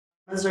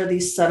marmas are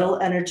these subtle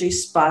energy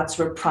spots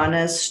where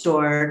prana is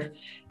stored.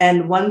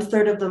 And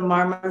 1/3 of the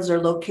marmas are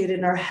located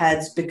in our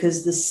heads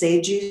because the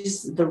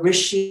sages, the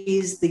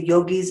rishis, the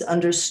yogis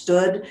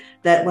understood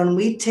that when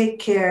we take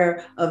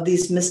care of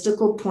these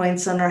mystical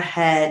points on our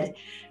head,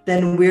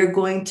 then we're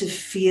going to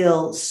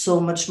feel so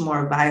much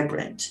more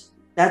vibrant.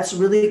 That's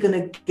really going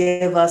to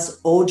give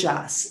us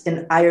ojas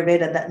in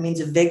Ayurveda. That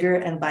means vigor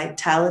and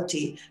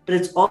vitality, but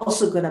it's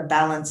also going to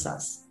balance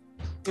us.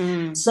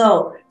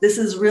 So this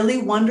is really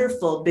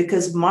wonderful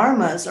because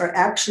marmas are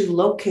actually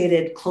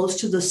located close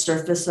to the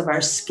surface of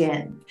our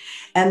skin,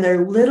 and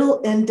they're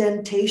little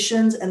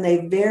indentations and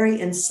they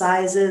vary in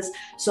sizes.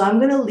 So I'm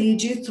going to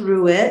lead you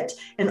through it,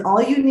 and all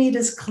you need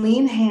is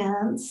clean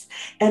hands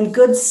and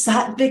good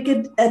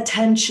sattvic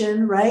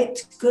attention,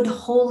 right? Good,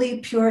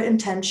 holy, pure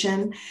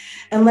intention.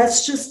 And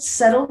let's just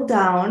settle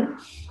down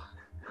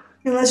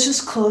and let's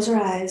just close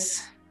our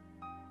eyes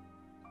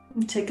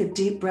and take a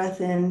deep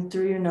breath in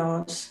through your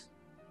nose.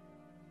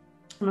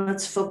 And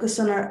let's focus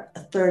on our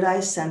third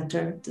eye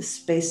center, the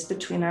space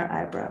between our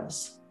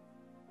eyebrows.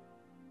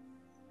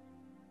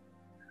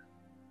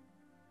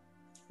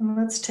 And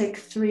let's take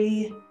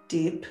 3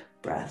 deep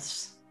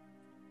breaths.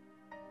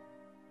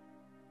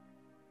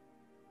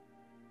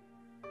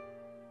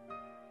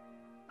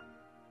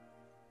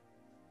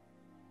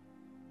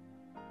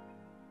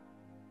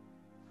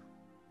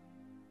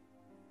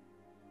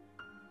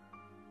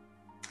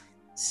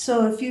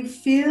 So if you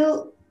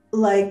feel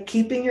like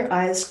keeping your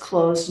eyes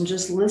closed and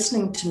just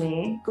listening to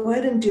me, go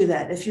ahead and do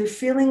that. If you're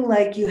feeling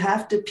like you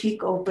have to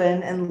peek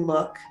open and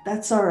look,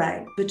 that's all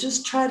right, but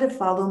just try to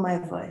follow my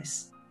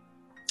voice.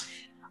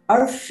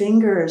 Our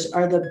fingers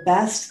are the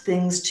best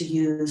things to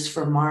use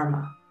for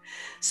marma.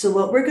 So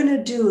what we're going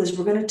to do is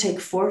we're going to take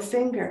 4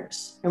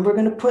 fingers and we're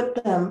going to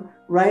put them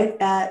right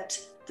at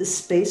the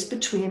space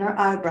between our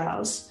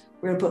eyebrows.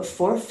 We're going to put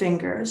 4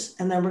 fingers,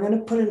 and then we're going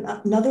to put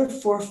another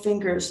 4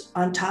 fingers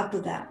on top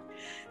of that.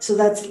 So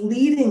that's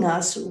leading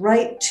us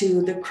right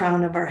to the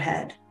crown of our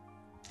head.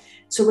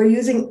 So we're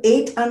using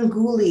 8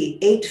 anguli,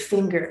 8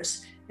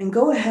 fingers, and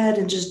go ahead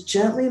and just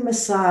gently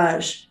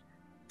massage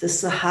the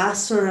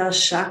Sahasrara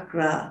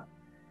chakra,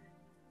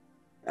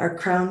 our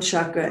crown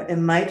chakra. It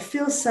might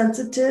feel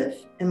sensitive,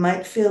 it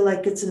might feel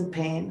like it's in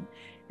pain,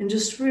 and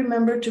just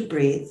remember to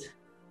breathe.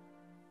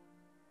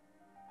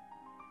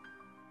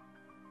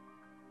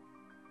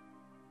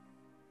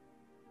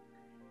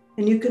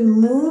 And you can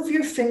move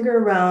your finger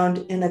around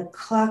in a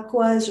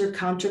clockwise or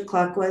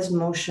counterclockwise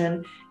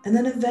motion, and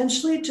then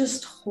eventually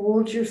just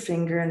hold your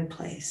finger in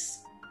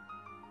place.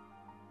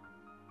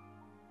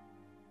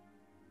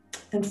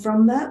 And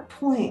from that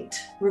point,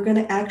 we're going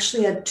to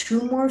actually add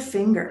 2 more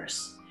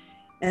fingers.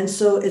 And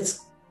so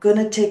it's going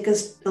to take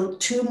us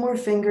 2 more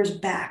fingers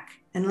back.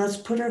 And let's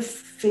put our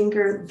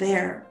finger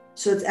there.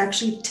 So it's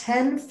actually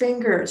 10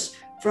 fingers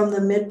from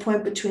the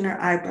midpoint between our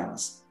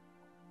eyebrows.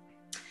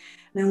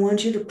 And I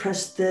want you to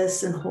press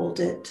this and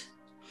hold it.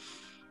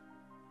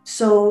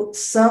 So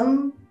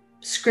some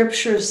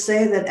scriptures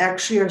say that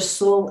actually our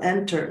soul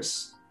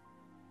enters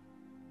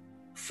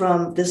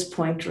from this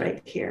point right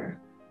here.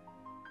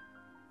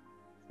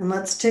 And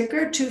let's take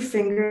our 2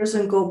 fingers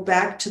and go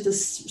back to the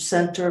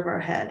center of our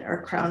head,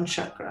 our crown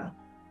chakra.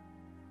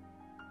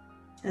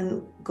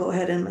 And go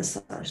ahead and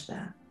massage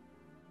that.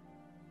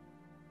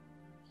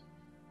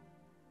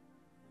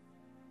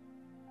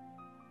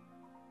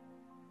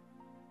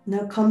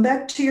 Now come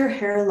back to your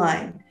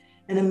hairline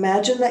and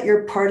imagine that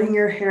you're parting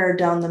your hair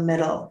down the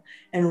middle,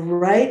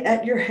 and right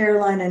at your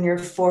hairline and your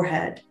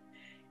forehead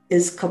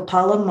is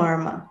Kapala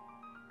Marma.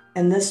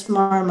 And this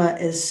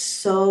Marma is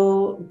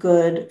so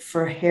good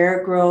for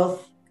hair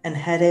growth and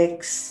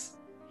headaches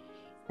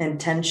and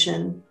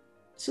tension.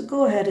 So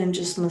go ahead and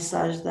just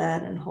massage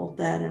that and hold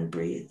that and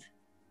breathe.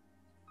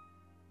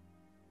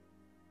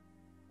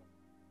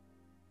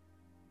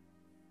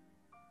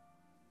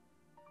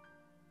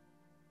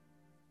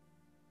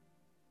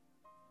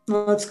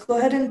 Now let's go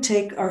ahead and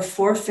take our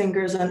 4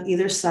 fingers on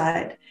either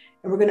side.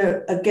 And we're going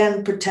to,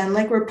 again, pretend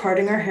like we're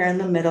parting our hair in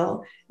the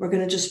middle. We're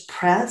going to just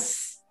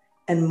press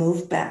and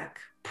move back,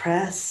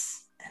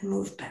 press and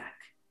move back,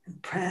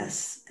 and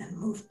press and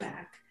move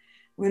back.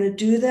 We're going to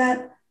do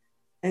that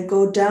and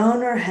go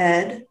down our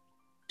head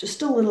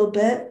just a little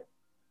bit.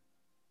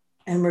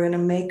 And we're going to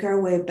make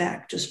our way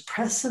back. Just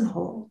press and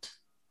hold,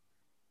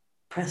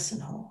 press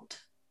and hold,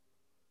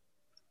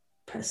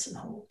 press and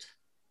hold.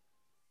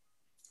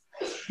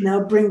 Now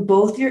bring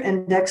both your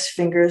index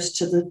fingers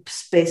to the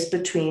space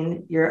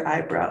between your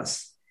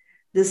eyebrows.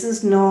 This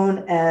is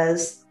known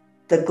as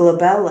the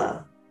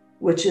glabella,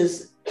 which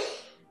is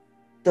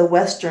the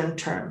Western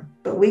term,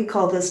 but we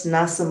call this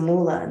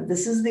nasamula, and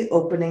this is the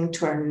opening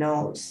to our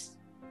nose.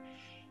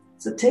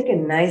 So take a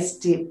nice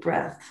deep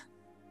breath.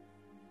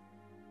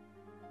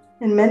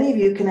 And many of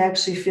you can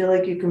actually feel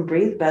like you can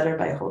breathe better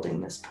by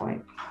holding this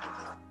point.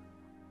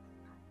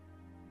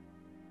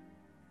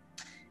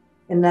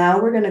 And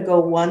now we're going to go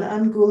 1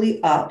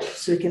 anguli up,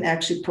 so we can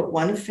actually put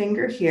 1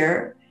 finger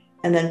here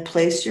and then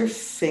place your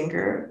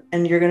finger,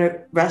 and you're going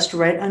to rest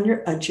right on your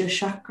Ajna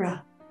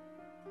chakra.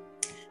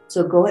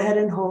 So go ahead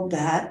and hold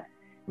that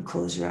and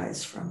close your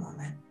eyes for a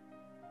moment.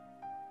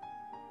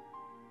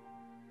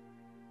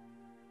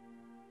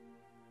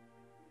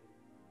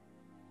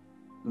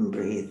 And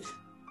breathe.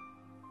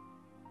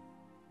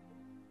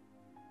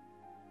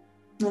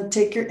 Now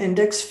take your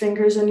index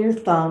fingers and your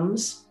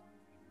thumbs,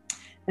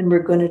 and we're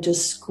going to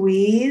just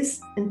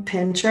squeeze and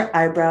pinch our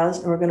eyebrows,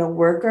 and we're going to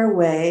work our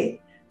way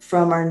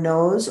from our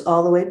nose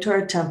all the way to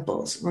our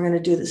temples. We're going to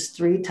do this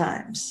 3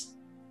 times.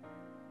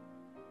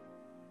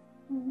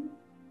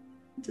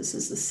 This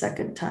is the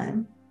second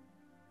time.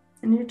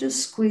 And you're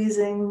just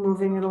squeezing,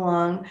 moving it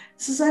along.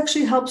 This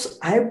actually helps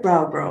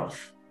eyebrow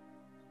growth.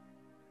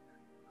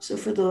 So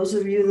for those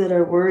of you that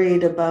are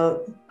worried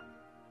about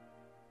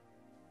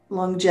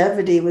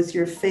longevity with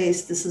your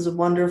face, this is a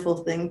wonderful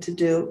thing to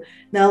do.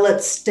 Now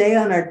let's stay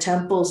on our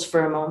temples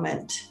for a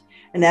moment.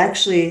 And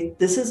actually,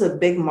 this is a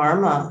big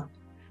marma.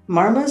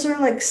 Marmas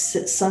are like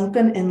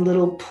sunken in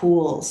little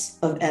pools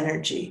of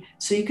energy.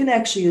 So you can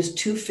actually use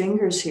 2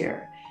 fingers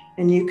here,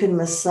 and you can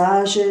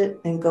massage it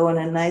and go in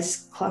a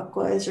nice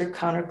clockwise or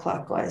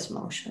counterclockwise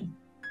motion.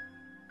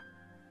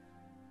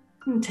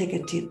 And take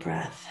a deep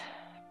breath.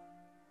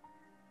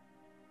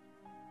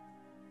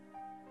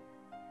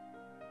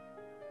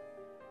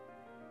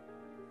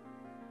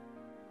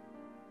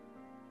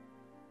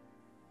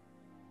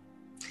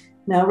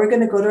 Now we're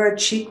going to go to our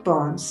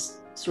cheekbones.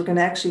 So we're going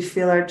to actually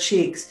feel our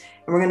cheeks.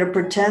 And we're going to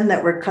pretend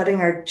that we're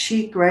cutting our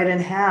cheek right in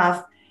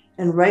half.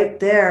 And right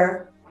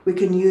there, we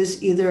can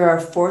use either our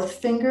 4th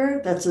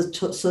finger that's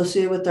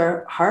associated with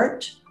our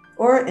heart,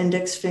 or our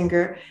index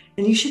finger.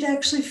 And you should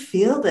actually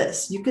feel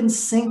this. You can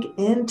sink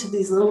into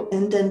these little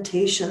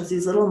indentations,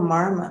 these little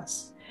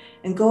marmas.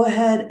 And go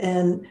ahead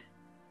and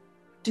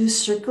do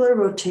circular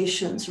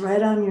rotations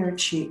right on your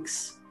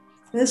cheeks.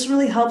 And this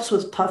really helps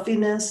with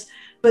puffiness.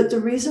 But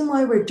the reason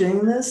why we're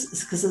doing this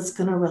is because it's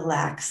going to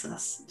relax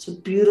us. It's a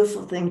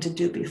beautiful thing to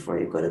do before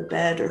you go to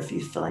bed or if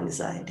you feel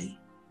anxiety.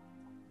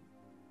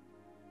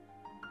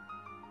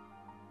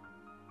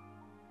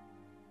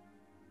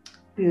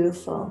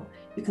 Beautiful.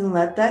 You can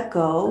let that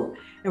go.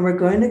 And we're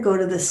going to go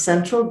to the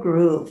central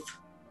groove,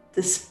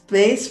 the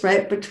space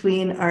right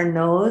between our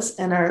nose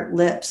and our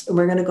lips. And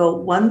we're going to go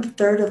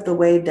 1/3 of the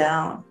way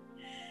down.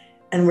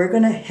 And we're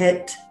going to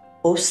hit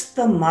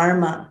Osta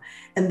Marma.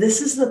 And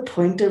this is the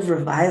point of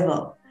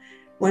revival.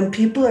 When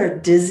people are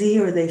dizzy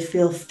or they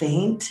feel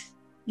faint,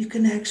 you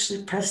can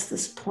actually press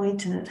this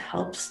point and it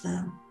helps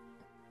them.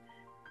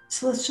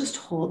 So let's just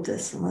hold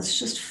this and let's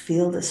just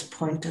feel this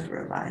point of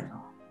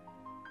revival.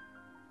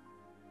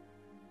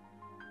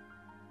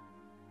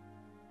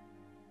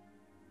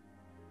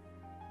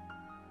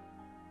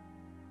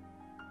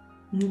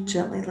 And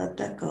gently let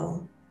that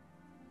go.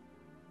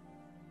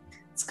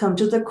 Let's come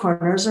to the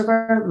corners of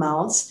our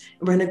mouths.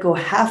 We're going to go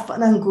half an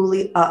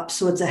anguli up.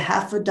 So it's a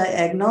half a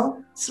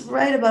diagonal. It's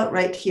right about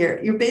right here.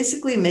 You're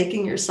basically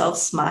making yourself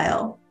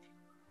smile.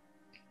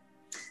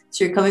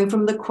 So you're coming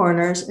from the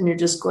corners and you're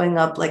just going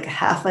up like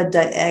half a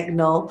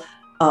diagonal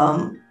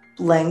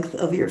length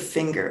of your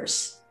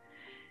fingers.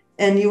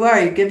 And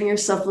you're giving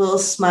yourself a little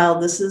smile.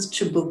 This is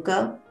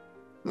Chibuka.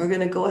 We're going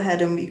to go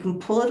ahead and you can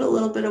pull it a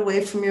little bit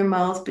away from your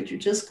mouth, but you're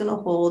just going to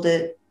hold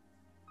it,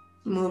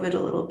 move it a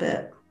little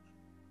bit.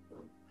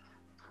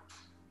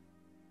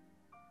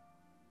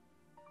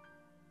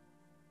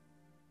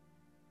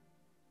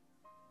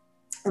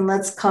 And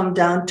let's come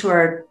down to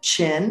our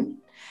chin.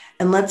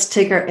 And let's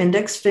take our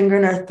index finger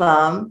and our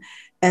thumb.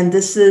 And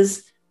this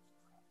is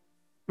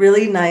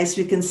really nice.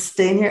 We can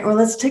stay in here. Or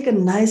let's take a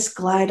nice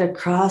glide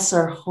across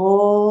our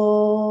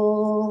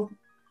whole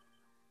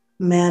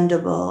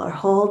mandible, our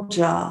whole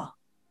jaw,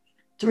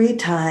 3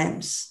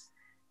 times.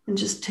 And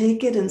just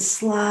take it and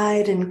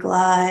slide and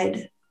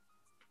glide.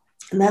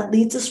 And that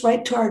leads us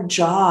right to our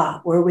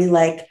jaw, where we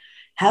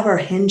have our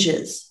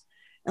hinges.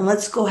 And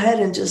let's go ahead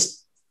and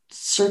just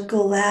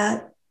circle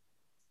that.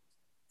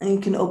 And you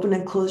can open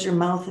and close your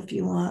mouth if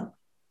you want.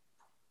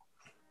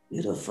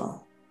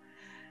 Beautiful.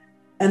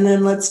 And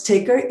then let's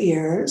take our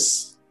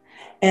ears.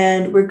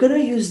 And we're going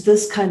to use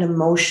this kind of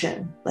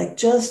motion, like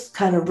just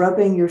kind of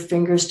rubbing your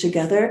fingers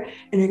together.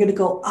 And you're going to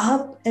go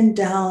up and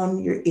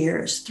down your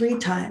ears 3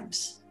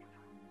 times.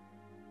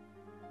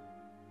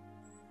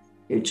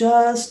 You're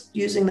just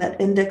using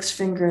that index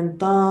finger and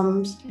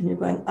thumbs. And you're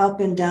going up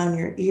and down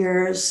your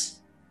ears.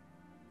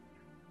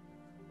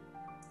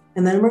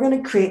 And then we're going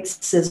to create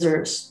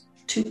scissors.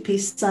 2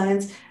 peace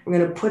signs. We're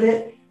going to put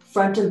it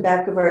front and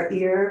back of our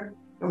ear,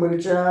 and we're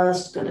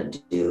just going to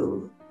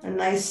do a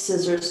nice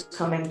scissors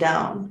coming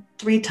down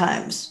 3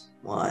 times.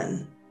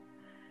 1,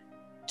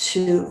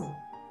 2,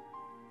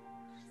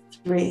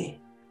 3.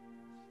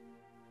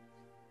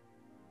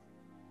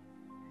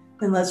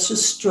 And let's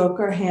just stroke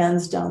our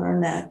hands down our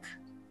neck.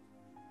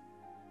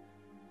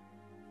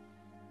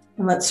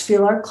 And let's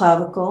feel our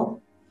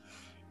clavicle.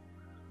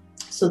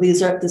 So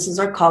this is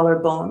our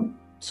collarbone.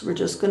 So we're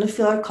just going to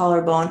feel our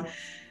collarbone.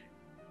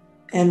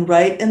 And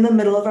right in the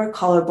middle of our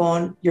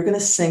collarbone, you're going to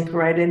sink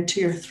right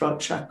into your throat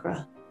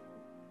chakra.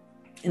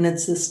 And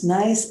it's this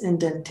nice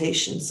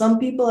indentation. Some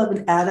people have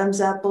an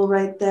Adam's apple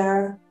right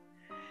there.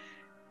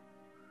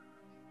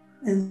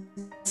 And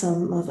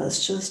some of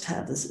us just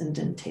have this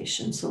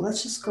indentation. So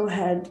let's just go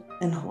ahead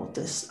and hold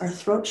this. Our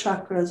throat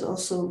chakra is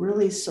also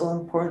really so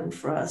important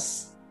for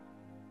us.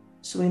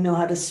 So we know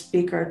how to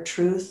speak our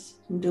truth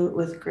and do it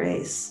with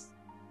grace.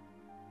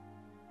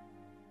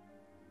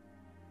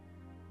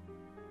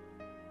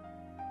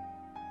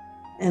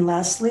 And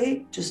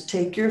lastly, just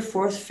take your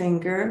fourth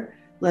finger,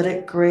 let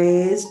it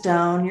graze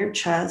down your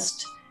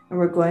chest, and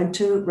we're going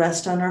to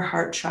rest on our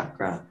heart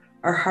chakra.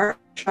 Our heart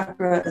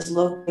chakra is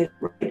located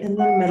right in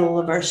the middle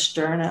of our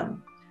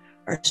sternum.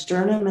 Our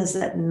sternum is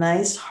that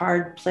nice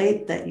hard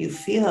plate that you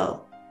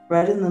feel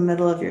right in the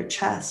middle of your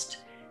chest.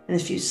 And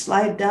if you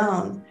slide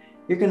down,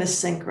 you're going to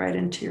sink right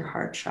into your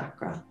heart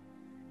chakra.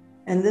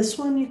 And this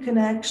one you can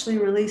actually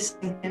really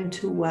sink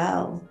into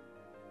well.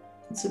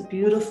 It's a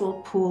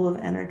beautiful pool of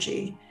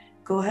energy.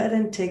 Go ahead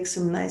and take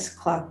some nice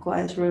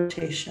clockwise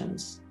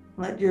rotations.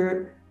 Let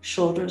your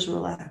shoulders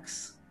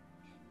relax.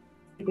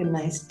 Take a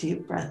nice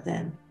deep breath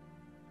in.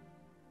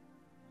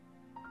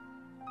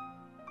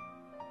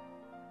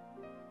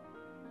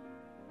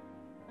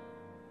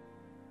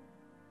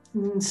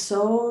 And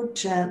so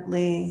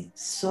gently,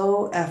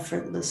 so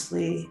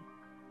effortlessly,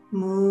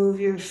 move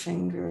your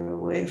finger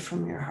away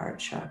from your heart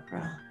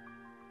chakra.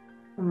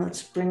 And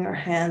let's bring our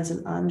hands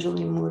in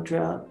Anjali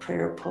Mudra,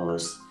 prayer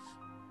pose.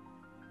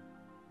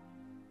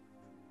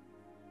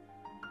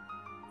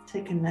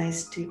 Take a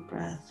nice deep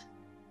breath.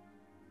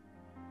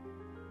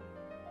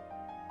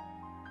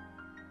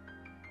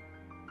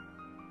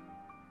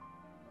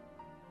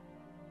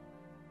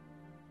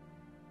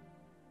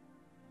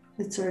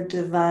 It's our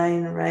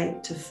divine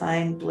right to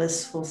find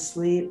blissful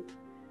sleep.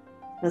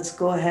 Let's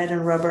go ahead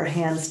and rub our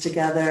hands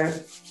together.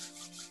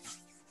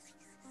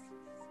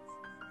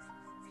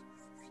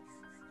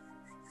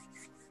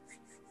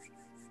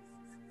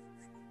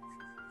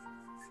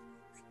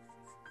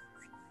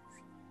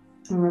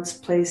 And let's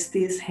place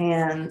these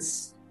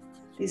hands,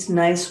 these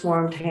nice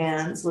warmed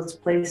hands, let's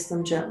place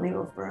them gently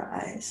over our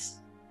eyes.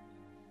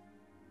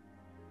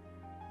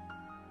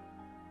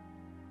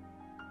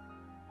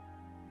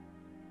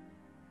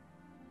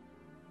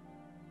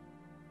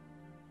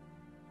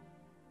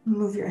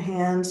 Move your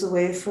hands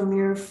away from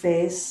your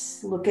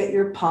face. Look at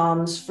your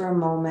palms for a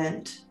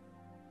moment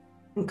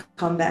and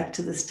come back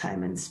to this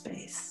time and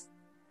space.